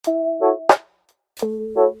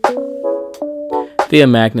Thea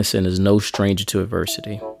Magnuson is no stranger to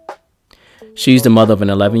adversity. She's the mother of an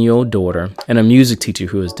 11-year-old daughter and a music teacher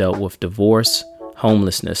who has dealt with divorce,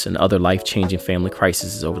 homelessness, and other life-changing family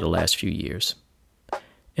crises over the last few years.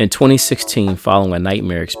 In 2016, following a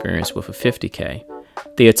nightmare experience with a 50K,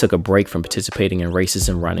 Thea took a break from participating in races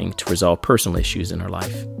and running to resolve personal issues in her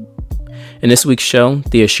life. In this week's show,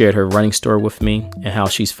 Thea shared her running story with me and how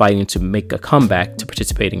she's fighting to make a comeback to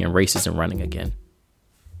participating in races and running again.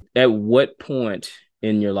 At what point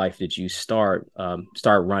in your life did you start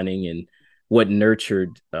running, and what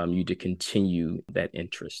nurtured you to continue that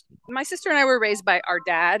interest? My sister and I were raised by our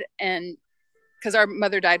dad, and because our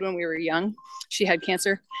mother died when we were young, she had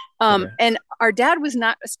cancer. And our dad was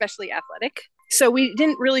not especially athletic. So we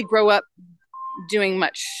didn't really grow up doing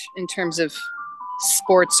much in terms of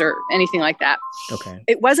sports or anything like that. Okay.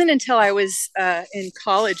 It wasn't until I was in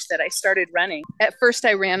college that I started running. At first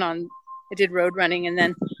I did road running, and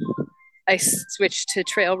then I switched to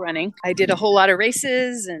trail running. I did a whole lot of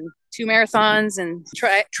races and 2 marathons and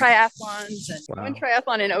triathlons, and one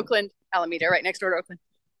triathlon in Oakland, Alameda, right next door to Oakland.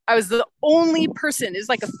 I was the only person. It's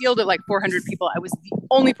like a field of like 400 people. I was the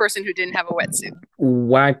only person who didn't have a wetsuit.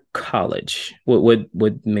 Why college?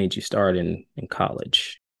 What made you start in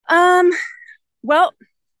college? Well,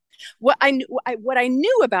 what I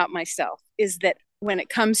knew about myself is that when it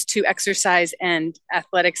comes to exercise and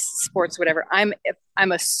athletics, sports, whatever, I'm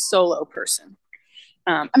a solo person.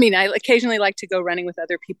 I occasionally like to go running with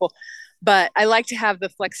other people, but I like to have the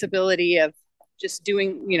flexibility of just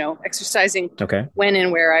doing, exercising when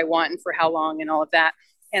and where I want and for how long and all of that.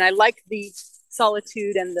 And I like the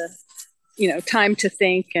solitude and the, time to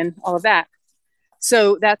think and all of that.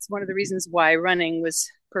 So that's one of the reasons why running was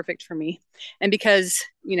perfect for me. And because,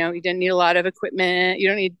 you didn't need a lot of equipment, you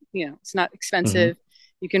don't need, it's not expensive.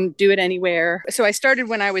 You can do it anywhere. So I started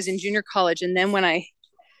when I was in junior college. And then when I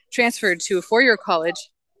transferred to a 4-year college,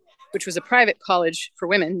 which was a private college for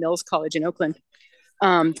women, Mills College in Oakland,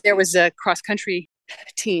 there was a cross-country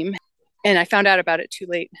team, and I found out about it too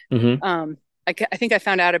late. I think I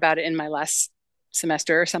found out about it in my last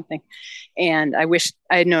semester or something, and I wish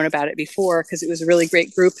I had known about it before, because it was a really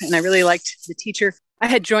great group, and I really liked the teacher. I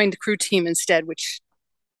had joined the crew team instead, which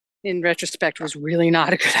in retrospect was really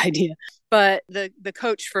not a good idea. But the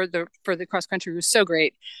coach for the cross-country was so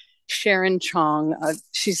great. Sharon Chong, I'll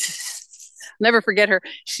never forget her.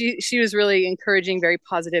 She was really encouraging, very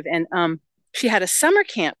positive, and she had a summer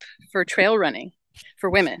camp for trail running for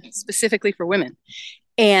women, specifically for women.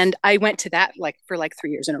 And I went to that for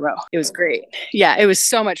 3 years in a row. It was great. Yeah, it was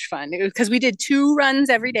so much fun. It was because we did 2 runs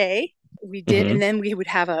every day. We did, and then we would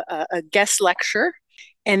have a guest lecture,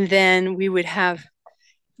 and then we would have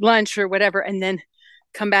lunch or whatever, and then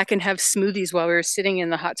come back and have smoothies while we were sitting in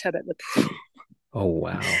the hot tub at the pool. Oh,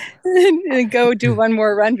 wow. And go do one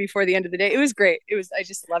more run before the end of the day. It was great. I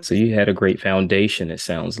just loved it. So you had a great foundation. It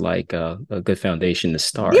sounds like a good foundation to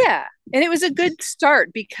start. Yeah. And it was a good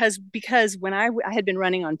start because when I had been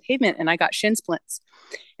running on pavement and I got shin splints.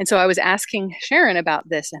 And so I was asking Sharon about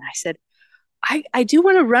this, and I said, I do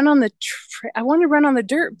want to run on I want to run on the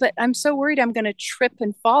dirt, but I'm so worried I'm going to trip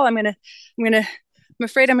and fall. I'm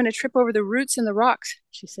afraid I'm going to trip over the roots and the rocks.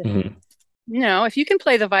 She said, if you can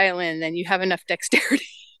play the violin, then you have enough dexterity.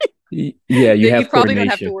 Yeah, you probably don't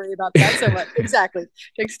have to worry about that so much. Exactly.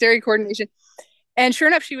 Dexterity, coordination. And sure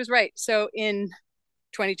enough, she was right. So in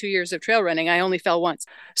 22 years of trail running, I only fell once.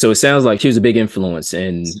 So it sounds like she was a big influence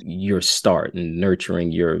in your start and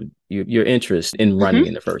nurturing your interest in running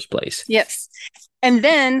in the first place. Yes. And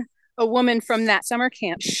then a woman from that summer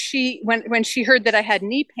camp, when she heard that I had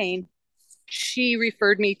knee pain, she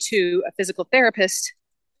referred me to a physical therapist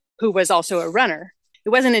who was also a runner. It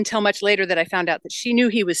wasn't until much later that I found out that she knew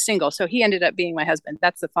he was single. So he ended up being my husband.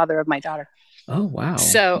 That's the father of my daughter. Oh, wow.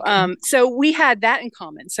 So, so we had that in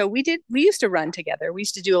common. So we used to run together. We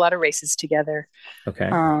used to do a lot of races together. Okay.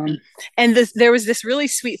 And there was this really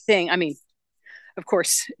sweet thing. I mean, of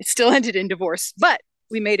course, it still ended in divorce, but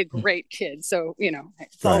we made a great kid. So,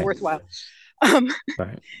 it's all worthwhile.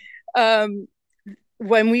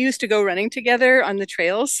 When we used to go running together on the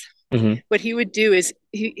trails, what he would do is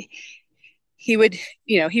he would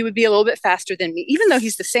be a little bit faster than me, even though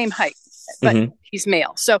he's the same height, but he's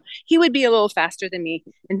male. So he would be a little faster than me.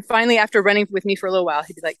 And finally, after running with me for a little while,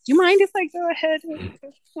 he'd be like, "Do you mind if I go ahead?"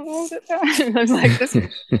 And I was like,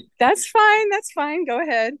 that's fine. Go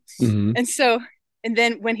ahead. And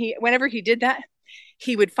then whenever he did that,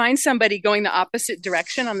 he would find somebody going the opposite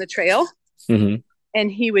direction on the trail,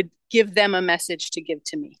 and he would give them a message to give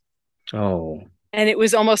to me. Oh. And it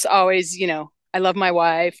was almost always, I love my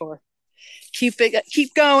wife, or keep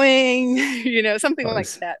going, something like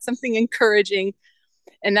that, something encouraging.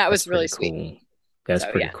 And that was really sweet. That's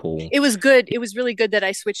So pretty yeah, cool. it was good. It was really good that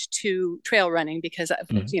I switched to trail running because of,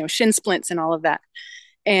 Mhm. shin splints and all of that.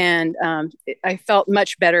 And I felt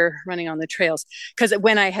much better running on the trails because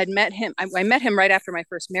when I had met him, I met him right after my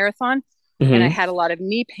first marathon, and I Mhm. had a lot of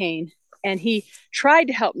knee pain. And he tried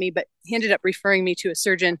to help me, but he ended up referring me to a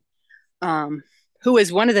surgeon um, who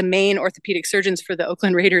was one of the main orthopedic surgeons for the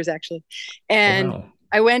Oakland Raiders, actually. Oh, And wow.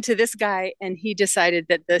 I went to this guy, and he decided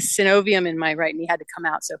that the synovium in my right knee had to come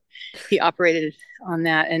out, so he operated on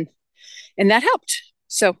that, and that helped.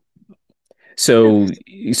 So, yeah. So,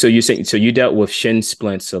 so you're saying so you dealt with shin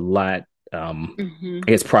splints a lot, Mm-hmm. I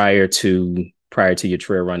guess prior to your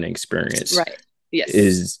trail running experience. Right. Yes.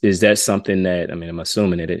 Is that something that I mean, I'm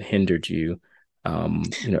assuming that it hindered you, Well,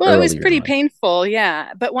 it was earlier in pretty life. painful,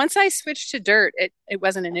 yeah. But once I switched to dirt, it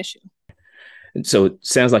wasn't an issue. And so it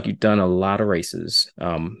sounds like you've done a lot of races.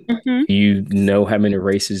 Mm-hmm. Do you know how many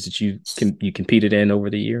races that you competed in over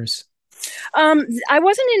the years? I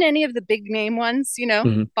wasn't in any of the big name ones,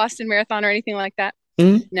 Hmm. Boston Marathon or anything like that.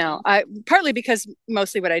 Hmm. No, I partly because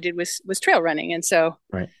mostly what I did was trail running, and so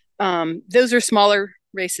Right. those are smaller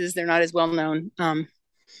races. They're not as well known.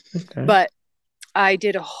 Okay. But I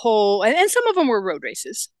did a whole, and some of them were road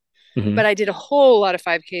races, but Hmm. I did a whole lot of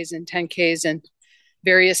 5Ks and 10Ks and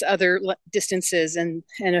various other distances and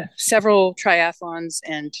several triathlons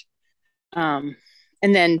um,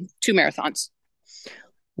 and then 2 marathons.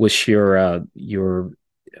 What's your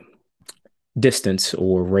distance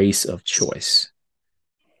or race of choice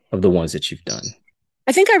of the ones that you've done?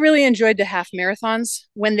 I think I really enjoyed the half marathons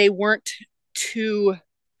when they weren't too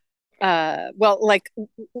well. Like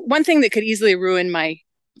one thing that could easily ruin my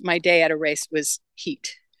day at a race was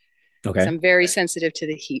heat, because Okay. I'm very sensitive to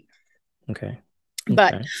the heat. Okay.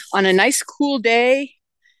 But Okay. on a nice cool day,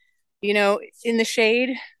 in the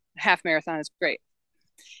shade, half marathon is great.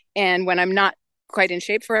 And when I'm not quite in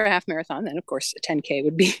shape for a half marathon, then of course a 10K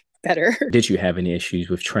would be better. Did you have any issues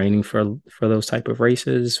with training for those type of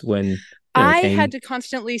races when it I had came? to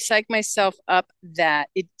constantly psych myself up that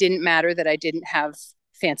it didn't matter that I didn't have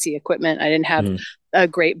fancy equipment. I didn't have Mhm. a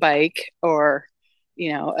great bike or,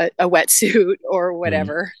 a wetsuit or Mhm.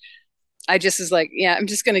 whatever. I just was like, yeah, I'm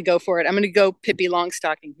just going to go for it. I'm going to go Pippi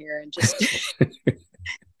Longstocking here and just,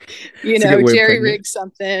 It's a good way of jerry putting it. rig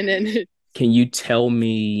something. And Can you tell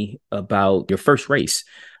me about your first race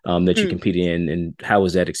that you hmm, competed in, and how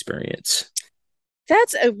was that experience?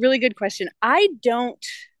 that's a really good question. I don't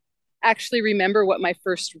actually remember what my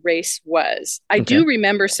first race was. I Okay. do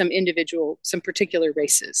remember some particular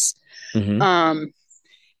races. Hmm. Um,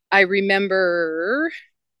 I remember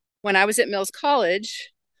when I was at Mills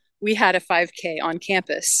College, we had a 5K on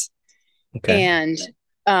campus. Okay. And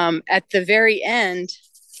at the very end,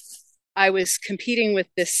 I was competing with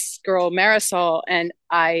this girl, Marisol, and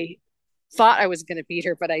I thought I was going to beat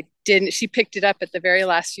her, but I didn't. She picked it up at the very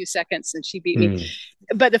last few seconds and she beat me. Mm.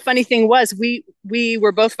 But the funny thing was, we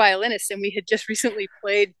were both violinists and we had just recently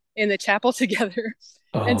played in the chapel together.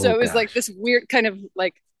 And so Oh it was like gosh. this weird kind of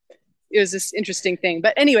like, it was this interesting thing.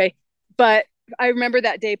 But anyway, but I remember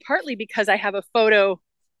that day partly because I have a photo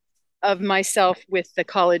of myself with the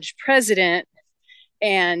college president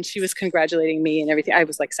and she was congratulating me and everything. I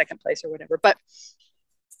was like second place or whatever. But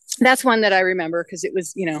that's one that I remember because it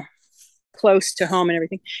was, close to home and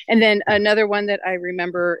everything. And then another one that I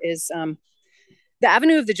remember is the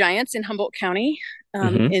Avenue of the Giants in Humboldt County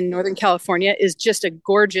Hmm. in Northern California is just a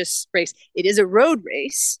gorgeous race. It is a road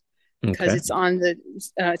race because Okay. it's on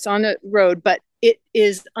the road, but it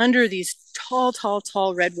is under these tall, tall,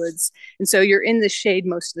 tall redwoods, and so you're in the shade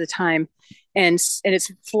most of the time, and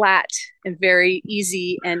it's flat and very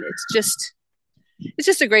easy, and it's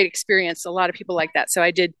just a great experience. A lot of people like that, so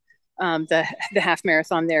I did the half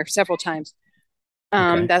marathon there several times.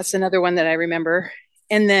 Okay. That's another one that I remember,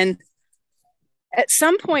 and then at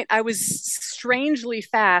some point I was strangely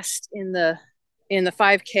fast in the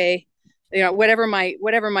 5K, whatever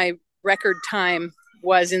my record time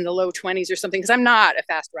was in the low 20s or something, because I'm not a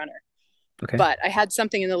fast runner, Okay. but I had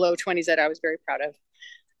something in the low 20s that I was very proud of.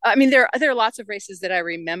 I mean, there are lots of races that I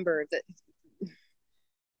remember that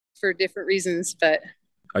for different reasons, but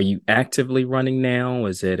Are you actively running now?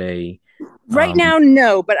 Is it a right um now,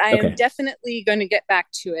 no, but I am okay. definitely going to get back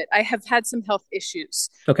to it. I have had some health issues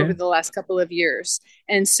over Okay. the last couple of years.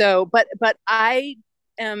 And so, but I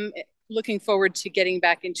am looking forward to getting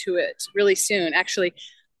back into it really soon. Actually,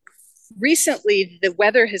 recently the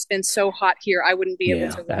weather has been so hot here, I wouldn't be able Yeah,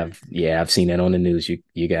 to run. I've seen that on the news.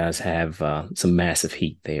 You guys have some massive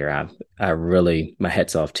heat there. I really my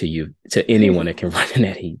hats off to you, to anyone that can run in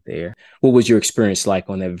that heat there. What was your experience like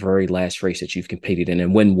on that very last race that you've competed in,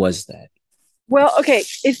 and when was that? Well, okay.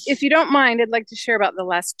 If you don't mind, I'd like to share about the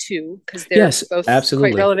last two because they're Yes, both quite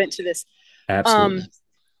absolutely. relevant to this. Um, Absolutely.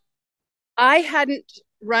 I hadn't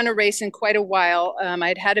run a race in quite a while.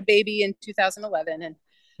 I'd had a baby in 2011 and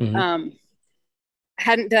Hmm. um,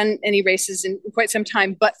 hadn't done any races in quite some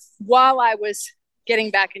time. But while I was getting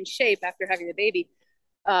back in shape after having the baby,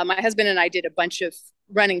 my husband and I did a bunch of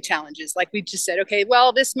running challenges. Like we just said, okay,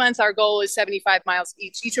 well, this month our goal is 75 miles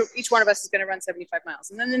each. Each one of us is going to run 75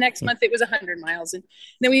 miles. And then the next month it was 100 miles. And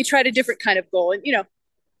then we tried a different kind of goal and,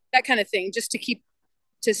 that kind of thing, just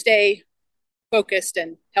to stay focused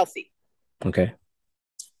and healthy. Okay.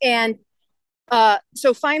 And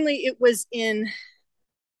so finally it was in,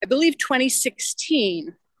 I believe,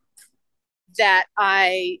 2016 that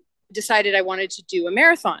I decided I wanted to do a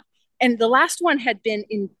marathon. And the last one had been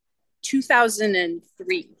in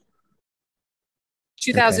 2003. Okay.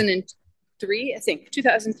 2003, I think,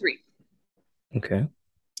 2003. Okay.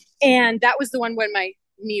 And that was the one when my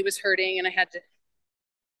knee was hurting and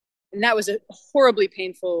and that was a horribly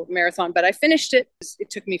painful marathon, but I finished it. It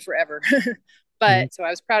took me forever. Hmm. But so I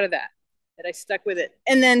was proud of that I stuck with it.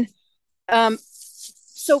 And then,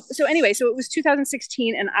 so anyway, so it was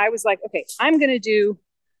 2016 and I was like, okay, I'm going to do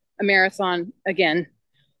a marathon again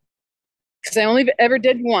because I only ever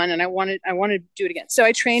did one and I wanted to do it again. So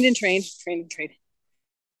I trained and trained, trained and trained.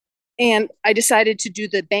 And I decided to do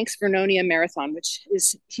the Banks Vernonia Marathon, which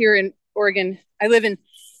is here in Oregon. I live in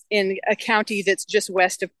a county that's just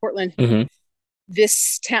west of Portland. Hmm.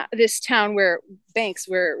 This town where Banks,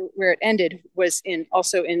 where it ended, was in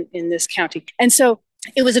this county. And so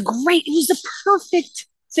it was the perfect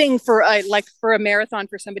thing for a marathon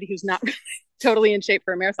for somebody who's not totally in shape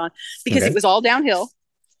for a marathon because it Okay. was all downhill.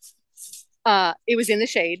 It was in the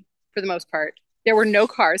shade for the most part. There were no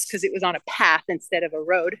cars because it was on a path instead of a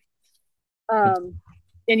road. Um,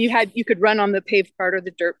 and you could run on the paved part or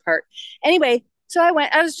the dirt part. Anyway, so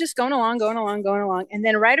I was just going along, going along, going along. And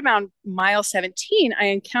then right around mile 17, I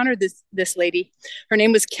encountered this lady. Her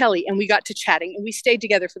name was Kelly, and we got to chatting and we stayed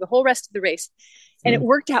together for the whole rest of the race. And it Mm.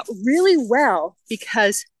 worked out really well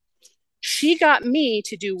because she got me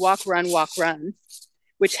to do walk, run,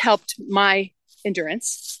 which helped my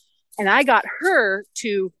endurance. And I got her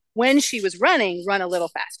to, when she was running, run a little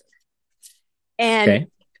faster. And Okay.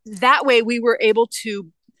 that way we were able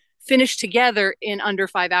to finish together in under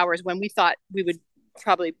 5 hours when we thought we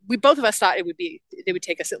both of us thought it would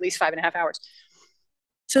take us at least 5.5 hours.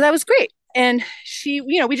 So that was great. And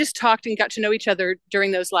we just talked and got to know each other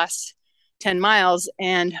during those last 10 miles.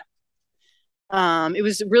 And it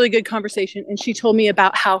was a really good conversation. And she told me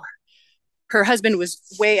about how her husband was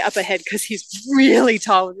way up ahead because he's really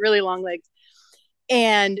tall with really long legs.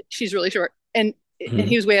 And she's really short. And Hmm.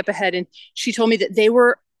 he was way up ahead. And she told me that they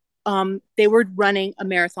were running a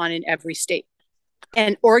marathon in every state.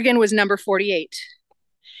 And Oregon was number 48.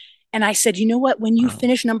 And I said, you know what? When you Wow.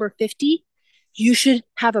 finish number 50, you should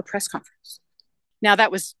have a press conference. Now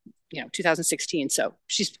that was, 2016. So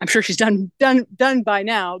I'm sure she's done by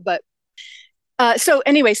now. But so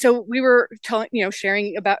anyway, so we were telling,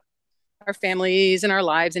 sharing about our families and our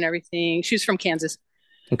lives and everything. She was from Kansas.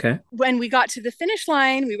 Okay. When we got to the finish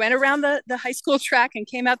line, we went around the high school track and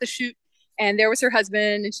came out the chute. And there was her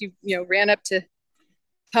husband, and she, ran up to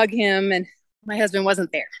hug him, and my husband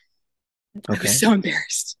wasn't there. I was Okay. so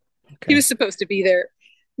embarrassed. He Okay. was supposed to be there.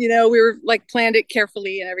 We were like planned it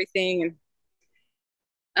carefully and everything,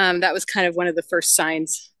 and that was kind of one of the first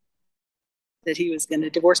signs that he was going to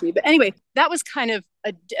divorce me. But anyway, that was kind of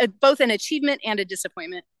both an achievement and a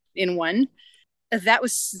disappointment in one. That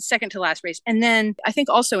was second to last race, and then I think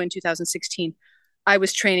also in 2016, I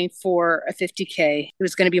was training for a 50K. It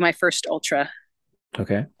was going to be my first ultra,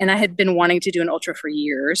 Okay. and I had been wanting to do an ultra for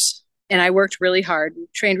years. And I worked really hard,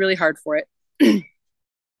 trained really hard for it.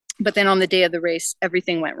 But then on the day of the race,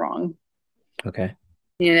 everything went wrong. Okay.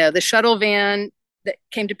 The shuttle van that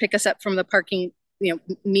came to pick us up from the parking, me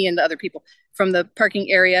and the other people from the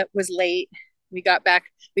parking area was late. We got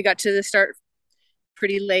to the start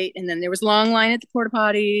pretty late, and then there was long line at the porta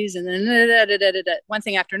potties, and then one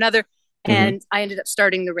thing after another. Hmm. And I ended up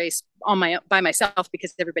starting the race by myself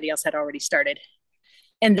because everybody else had already started.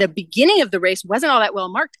 And the beginning of the race wasn't all that well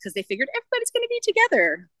marked because they figured everybody's going to be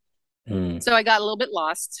together. Mm. So I got a little bit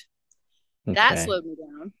lost. That Okay. slowed me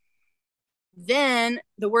down. Then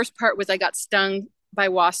the worst part was I got stung by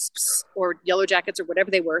wasps or yellow jackets or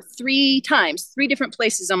whatever they were 3 times, 3 different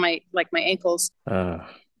places on my ankles. Uh,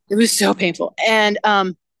 It was so painful. And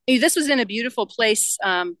this was in a beautiful place,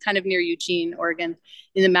 kind of near Eugene, Oregon,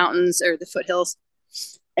 in the mountains or the foothills.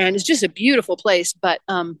 And it's just a beautiful place, but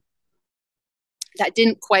that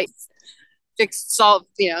didn't quite solve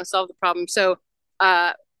the problem. So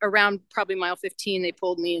around probably mile 15, they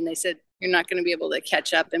pulled me and they said, you're not going to be able to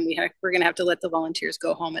catch up. And we're going to have to let the volunteers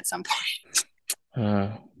go home at some point.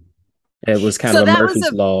 It was kind of So a that was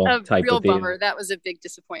Murphy's Law a type real of deal. bummer. That was a big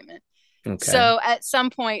disappointment. Okay. So at some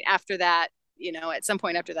point after that,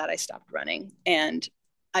 I stopped running, and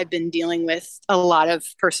I've been dealing with a lot of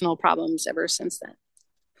personal problems ever since then.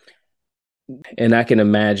 And I can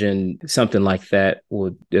imagine something like that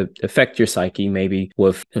would affect your psyche, maybe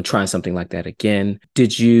with trying something like that again.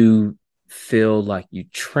 Did you feel like you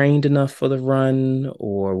trained enough for the run,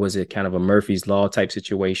 or was it kind of a Murphy's Law type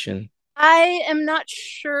situation? I am not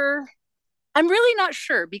sure. I'm really not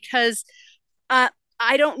sure because I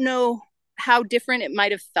don't know how different it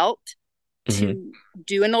might have felt Mm-hmm. to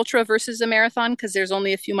do an ultra versus a marathon, because there's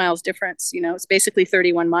only a few miles difference. It's basically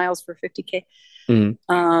 31 miles for 50K.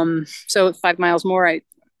 So 5 miles more, I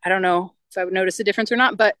don't know if I would notice a difference or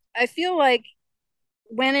not, but I feel like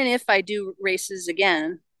when and if I do races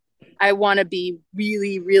again, I want to be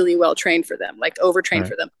really, really well trained for them, like overtrained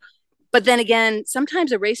for them. But then again,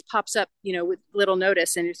 sometimes a race pops up, with little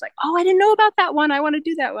notice, and it's like, oh, I didn't know about that one. I want to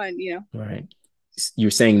do that one, Right.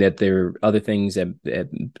 You're saying that there are other things that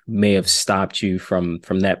may have stopped you from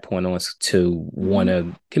that point on to want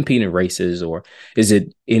to compete in races, or is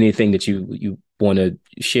it anything that you want to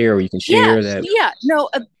share or you can share that? Yeah. No.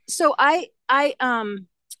 So I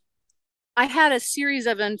had a series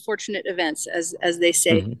of unfortunate events, as they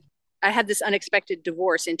say. Mm-hmm. I had this unexpected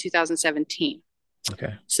divorce in 2017.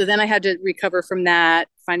 Okay. So then I had to recover from that,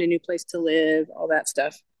 find a new place to live, all that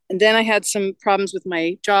stuff. And then I had some problems with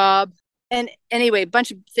my job. And anyway, a bunch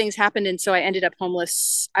of things happened. And so I ended up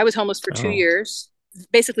homeless. I was homeless for 2 years,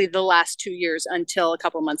 basically the last 2 years until a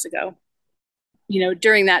couple months ago.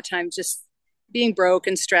 During that time, just being broke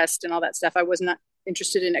and stressed and all that stuff, I was not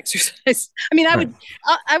interested in exercise. I mean,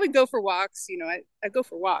 I would go for walks, I go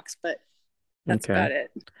for walks, but that's about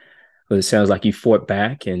it. Well, it sounds like you fought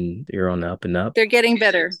back and you're on the up and up. They're getting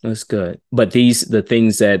better. That's good. But the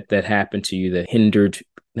things that happened to you that hindered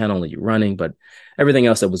not only your running, but everything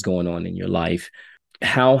else that was going on in your life,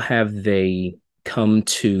 how have they come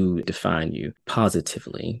to define you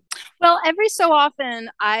positively? Well, every so often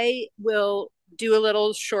I will do a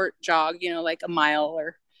little short jog, like a mile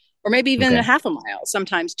or maybe even a half a mile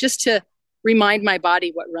sometimes, just to remind my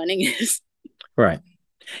body what running is. Right.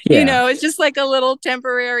 Yeah. It's just like a little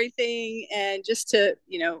temporary thing, and just to,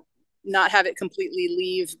 not have it completely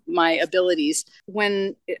leave my abilities.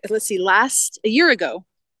 Let's see, a year ago,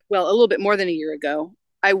 well, a little bit more than a year ago,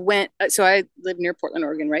 I live near Portland,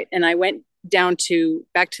 Oregon, right? And I went back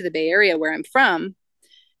to the Bay Area where I'm from,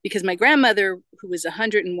 because my grandmother, who was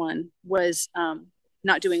 101, was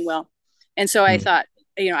not doing well. And so I thought,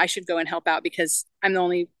 I should go and help out, because I'm the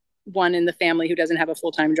only one in the family who doesn't have a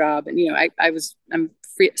full-time job. And, I'm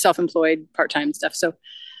free, self-employed, part-time stuff.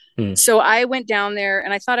 So I went down there,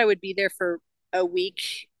 and I thought I would be there for a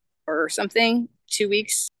week or something, 2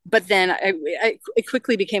 weeks. But then it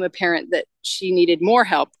quickly became apparent that she needed more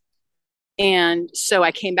help. And so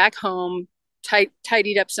I came back home,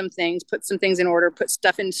 tidied up some things, put some things in order, put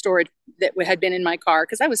stuff in storage that had been in my car,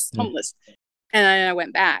 because I was homeless. And then I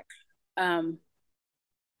went back.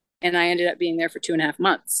 And I ended up being there for 2.5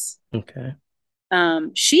 months. Okay.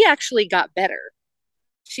 She actually got better.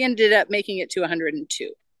 She ended up making it to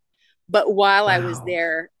 102. But while I was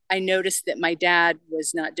there, I noticed that my dad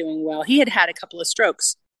was not doing well. He had had a couple of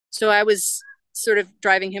strokes. So I was sort of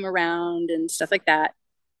driving him around and stuff like that.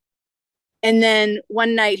 And then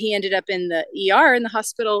one night he ended up in the ER in the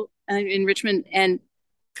hospital in Richmond, and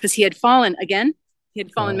because he had fallen again. He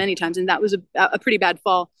had fallen many times, and that was a pretty bad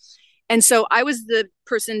fall. And so I was the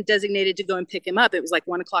person designated to go and pick him up. It was like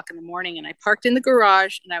 1 o'clock in the morning, and I parked in the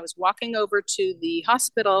garage, and I was walking over to the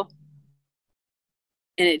hospital,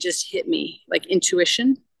 and it just hit me like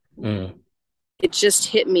intuition. It just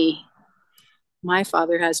hit me. My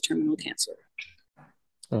father has terminal cancer.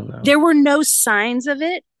 Oh, no. There were no signs of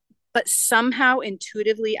it, but somehow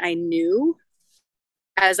intuitively I knew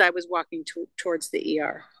as I was walking towards the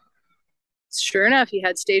ER. Sure enough, he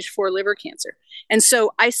had stage 4 liver cancer. And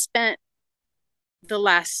so I spent the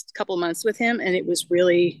last couple months with him, and it was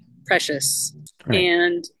really precious. Right.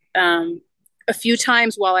 And a few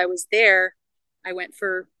times while I was there, I went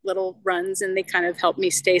for little runs, and they kind of helped me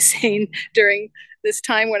stay sane during this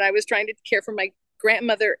time when I was trying to care for my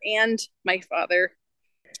grandmother and my father.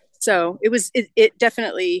 So it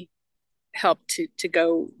definitely helped to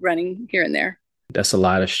go running here and there. That's a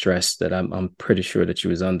lot of stress that I'm pretty sure that you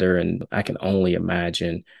was under. And I can only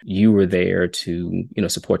imagine you were there to,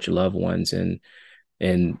 support your loved ones. And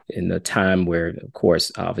in the time where, of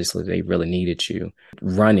course, obviously they really needed you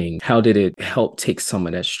running. How did it help take some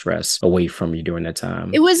of that stress away from you during that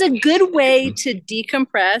time? It was a good way to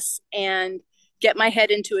decompress and get my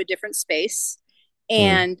head into a different space Mm,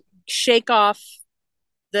 and shake off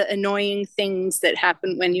the annoying things that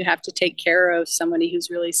happen when you have to take care of somebody who's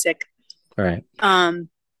really sick. right.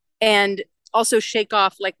 And also shake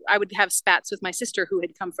off, like I would have spats with my sister who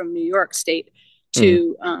had come from New York State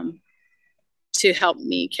Mm, to help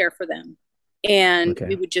me care for them. And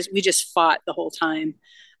okay. we just fought the whole time.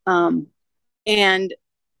 Um, and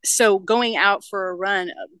so going out for a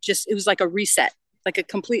run, just it was like a reset, like a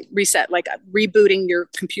complete reset, like rebooting your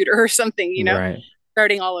computer or something, Right.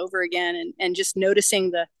 starting all over again, and just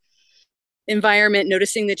noticing the environment,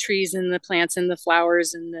 noticing the trees and the plants and the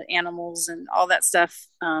flowers and the animals and all that stuff.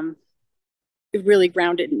 It really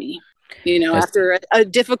grounded me, That's after a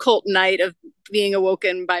difficult night of being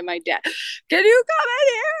awoken by my dad. Can you come in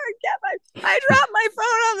here and get I dropped my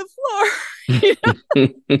phone on the floor.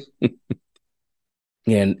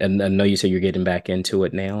 Yeah, and I know you said you're getting back into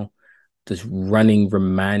it now. Does running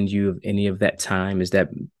remind you of any of that time? Is that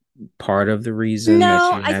part of the reason that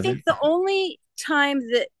No, you I think haven't? the only time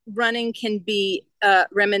that running can be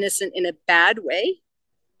reminiscent in a bad way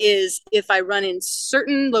is if I run in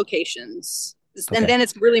certain locations. And Okay. then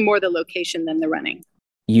it's really more the location than the running.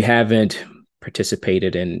 You haven't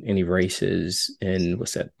participated in any races in,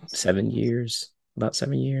 what's that, 7 years? About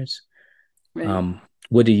 7 years? Right. Um,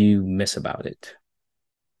 what do you miss about it?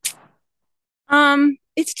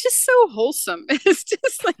 It's just so wholesome. It's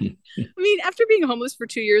just like, I mean, after being homeless for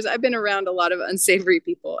 2 years, I've been around a lot of unsavory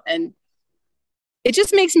people, and it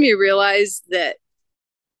just makes me realize that,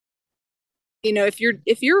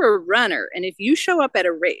 if you're a runner and if you show up at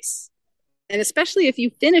a race, and especially if you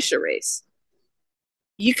finish a race,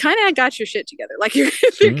 you kind of got your shit together. Like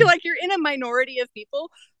Mm, you're in a minority of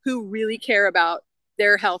people who really care about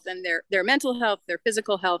their health and their mental health, their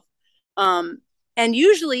physical health, um, and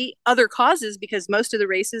usually other causes, because most of the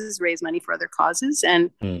races raise money for other causes.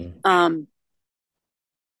 And mm, um,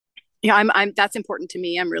 I'm that's important to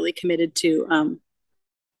me. I'm really committed to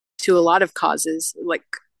a lot of causes, like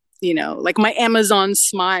like my Amazon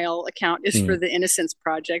Smile account is for mm, the Innocence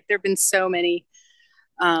Project. There have been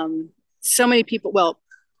um, so many people. Well,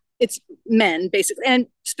 it's men basically, and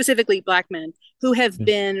specifically Black men who have mm,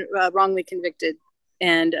 been wrongly convicted.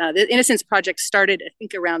 And the Innocence Project started, I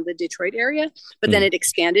think, around the Detroit area, but then mm. it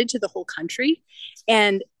expanded to the whole country.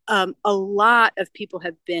 And a lot of people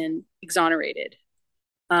have been exonerated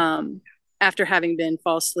um, after having been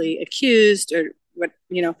falsely accused or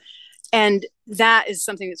and that is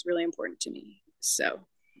something that's really important to me. So,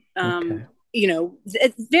 Okay.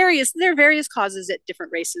 there are various causes at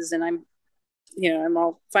different races, and I'm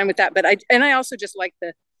all fine with that. But I also just like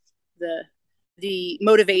the the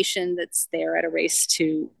motivation that's there at a race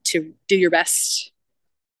to do your best,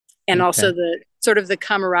 and also Okay. the sort of the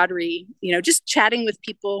camaraderie, just chatting with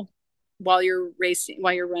people while you're racing,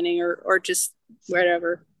 while you're running, or just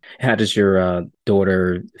whatever. How does your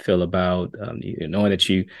daughter feel about knowing that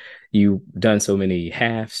you've done so many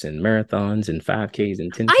halves and marathons and 5Ks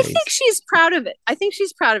and I think 10Ks? she's proud of it. I think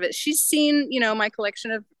she's proud of it. She's seen, my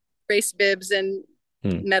collection of race bibs and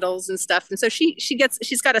Hmm. medals and stuff, and so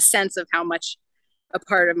she's got a sense of how much a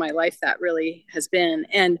part of my life that really has been.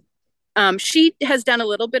 And she has done a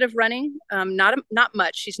little bit of running, not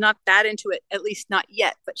much. She's not that into it, at least not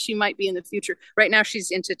yet, but she might be in the future. Right now, she's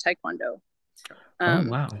into taekwondo. Oh, Um,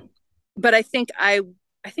 wow. but I think I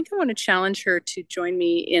want to challenge her to join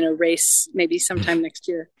me in a race maybe sometime next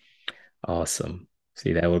year. Awesome.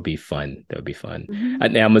 See, that would be fun. That would be fun.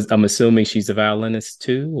 Mm-hmm. Now, I'm assuming she's a violinist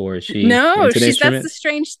too, or is she No, into the she's that's the instrument?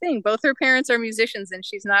 strange thing. Both her parents are musicians, and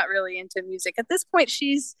she's not really into music. At this point,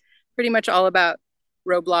 she's pretty much all about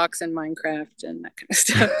Roblox and Minecraft and that kind of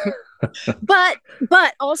stuff.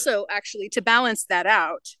 But also, actually, to balance that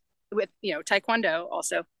out with taekwondo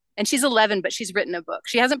also. And she's 11, but she's written a book.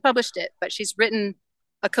 She hasn't published it, but she's written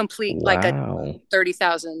a complete, like, a Wow.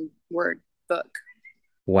 30,000 word book.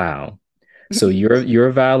 Wow. So you're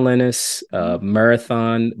a violinist,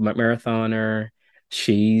 marathoner.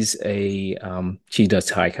 She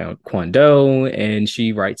does taekwondo and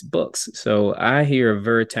she writes books. So I hear a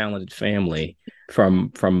very talented family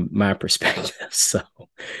from my perspective. So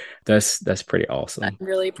that's pretty I'm awesome.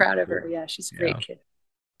 really proud of her. Yeah, she's a great Yeah. kid.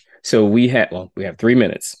 So we have 3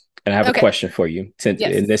 minutes, and I have a Okay. question for you. Since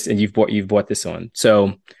in Yes. this, and you've brought this on.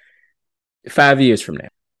 So 5 years from now,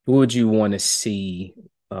 what would you want to see,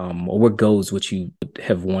 or what goals would you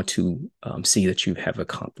have want to see that you have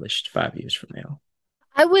accomplished 5 years from now?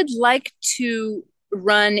 I would like to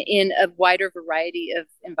run in a wider variety of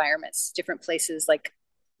environments, different places, like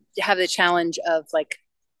have the challenge of like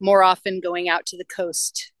more often going out to the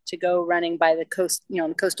coast to go running by the coast, on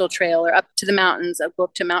the coastal trail, or up to the mountains. I'll go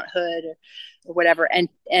up to Mount Hood or whatever, and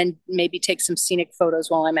maybe take some scenic photos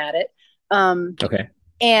while I'm at it. Okay.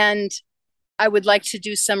 And I would like to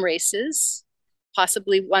do some races,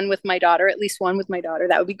 possibly one with my daughter, at least one with my daughter.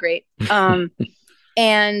 That would be great.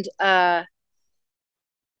 And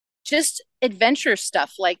just adventure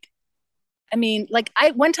stuff. One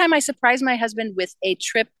time I surprised my husband with a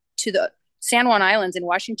trip to the San Juan Islands in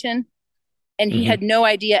Washington, and he had no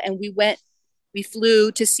idea. And we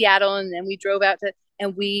flew to Seattle, and then we drove out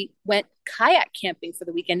and we went kayak camping for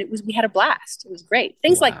the weekend. We had a blast. It was great.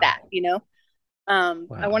 Things like that,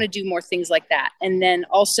 I want to do more things like that. And then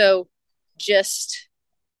also just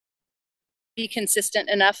be consistent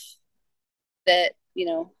enough that,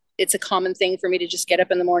 it's a common thing for me to just get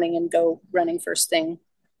up in the morning and go running first thing.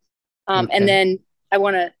 And then I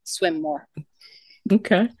want to swim more.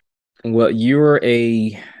 Okay. Well, you're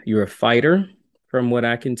a fighter from what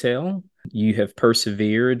I can tell. You have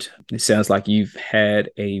persevered. It sounds like you've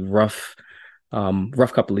had a rough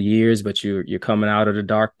couple of years, but you're coming out of the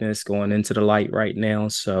darkness, going into the light right now.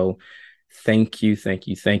 So thank you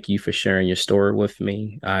for sharing your story with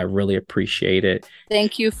me. I really appreciate it.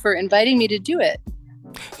 Thank you for inviting me to do it.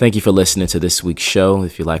 Thank you for listening to this week's show.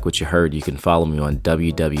 If you like what you heard, you can follow me on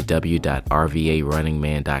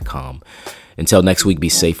www.rvarunningman.com. Until next week, be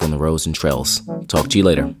safe on the roads and trails. Talk to you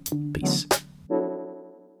later. Peace.